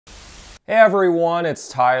Hey everyone, it's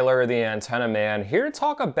Tyler, the Antenna Man, here to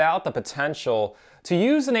talk about the potential to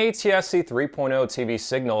use an ATSC 3.0 TV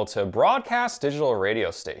signal to broadcast digital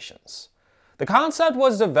radio stations. The concept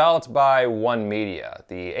was developed by One Media,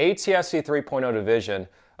 the ATSC 3.0 division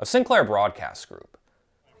of Sinclair Broadcast Group.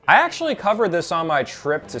 I actually covered this on my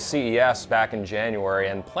trip to CES back in January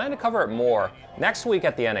and plan to cover it more next week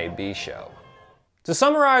at the NAB show. To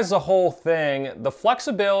summarize the whole thing, the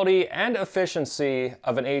flexibility and efficiency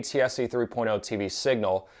of an ATSC 3.0 TV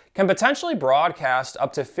signal can potentially broadcast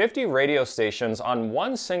up to 50 radio stations on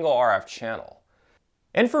one single RF channel.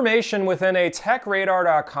 Information within a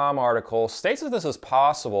TechRadar.com article states that this is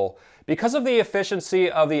possible because of the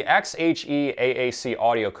efficiency of the XHE AAC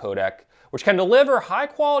audio codec, which can deliver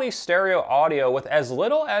high-quality stereo audio with as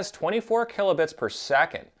little as 24 kilobits per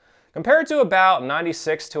second, compared to about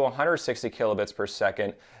 96 to 160 kilobits per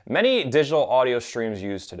second many digital audio streams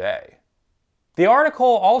use today. The article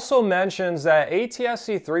also mentions that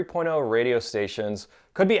ATSC 3.0 radio stations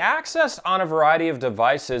could be accessed on a variety of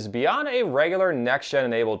devices beyond a regular next-gen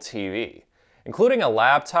enabled TV, including a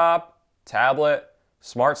laptop, tablet,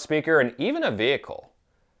 smart speaker, and even a vehicle.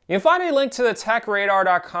 You can find a link to the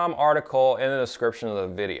TechRadar.com article in the description of the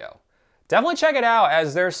video. Definitely check it out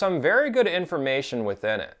as there's some very good information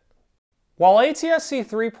within it. While ATSC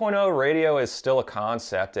 3.0 radio is still a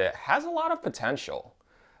concept, it has a lot of potential.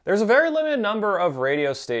 There's a very limited number of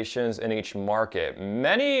radio stations in each market,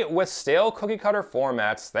 many with stale cookie-cutter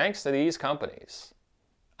formats thanks to these companies.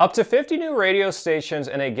 Up to 50 new radio stations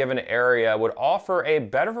in a given area would offer a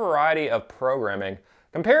better variety of programming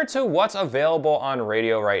compared to what's available on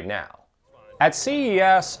radio right now. At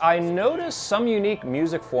CES, I noticed some unique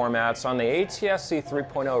music formats on the ATSC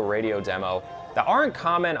 3.0 radio demo that aren't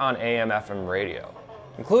common on AM/FM radio,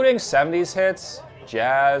 including 70s hits,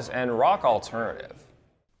 jazz, and rock alternative.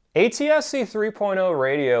 ATSC 3.0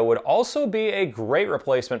 radio would also be a great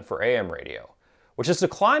replacement for AM radio, which is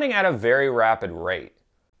declining at a very rapid rate.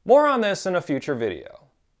 More on this in a future video.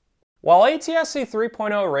 While ATSC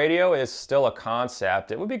 3.0 radio is still a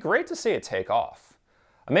concept, it would be great to see it take off.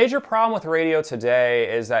 A major problem with radio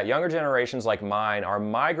today is that younger generations like mine are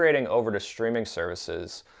migrating over to streaming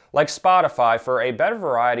services like Spotify for a better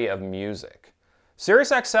variety of music.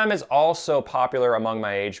 SiriusXM is also popular among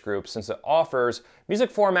my age group since it offers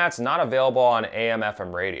music formats not available on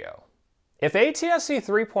AM/FM radio. If ATSC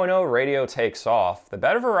 3.0 radio takes off, the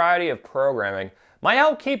better variety of programming might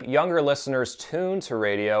help keep younger listeners tuned to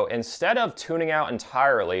radio instead of tuning out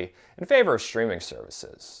entirely in favor of streaming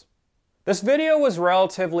services. This video was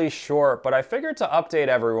relatively short, but I figured to update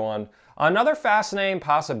everyone on another fascinating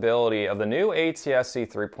possibility of the new ATSC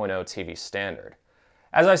 3.0 TV standard.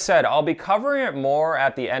 As I said, I'll be covering it more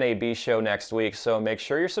at the NAB show next week, so make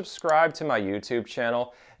sure you're subscribed to my YouTube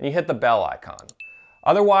channel and you hit the bell icon.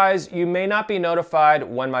 Otherwise, you may not be notified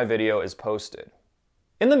when my video is posted.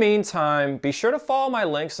 In the meantime, be sure to follow my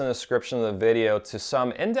links in the description of the video to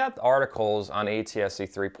some in-depth articles on ATSC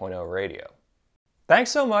 3.0 radio.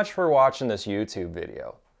 Thanks so much for watching this YouTube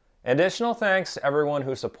video. Additional thanks to everyone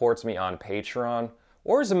who supports me on Patreon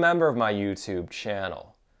or is a member of my YouTube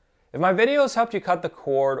channel. If my videos helped you cut the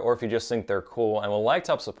cord, or if you just think they're cool and would like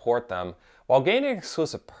to help support them while gaining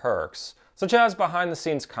exclusive perks, such as behind the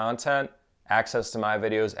scenes content, access to my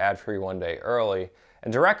videos ad-free 1 day early,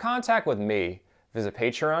 and direct contact with me, visit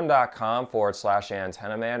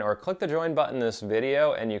patreon.com/antennaman or click the join button in this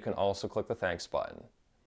video, and you can also click the thanks button.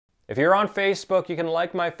 If you're on Facebook, you can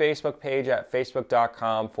like my Facebook page at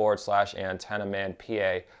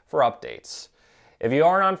facebook.com/antennamanpa for updates. If you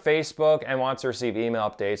aren't on Facebook and want to receive email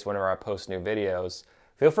updates whenever I post new videos,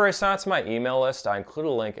 feel free to sign up to my email list. I include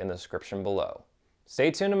a link in the description below. Stay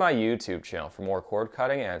tuned to my YouTube channel for more cord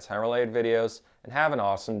cutting and antenna related videos, and have an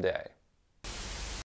awesome day.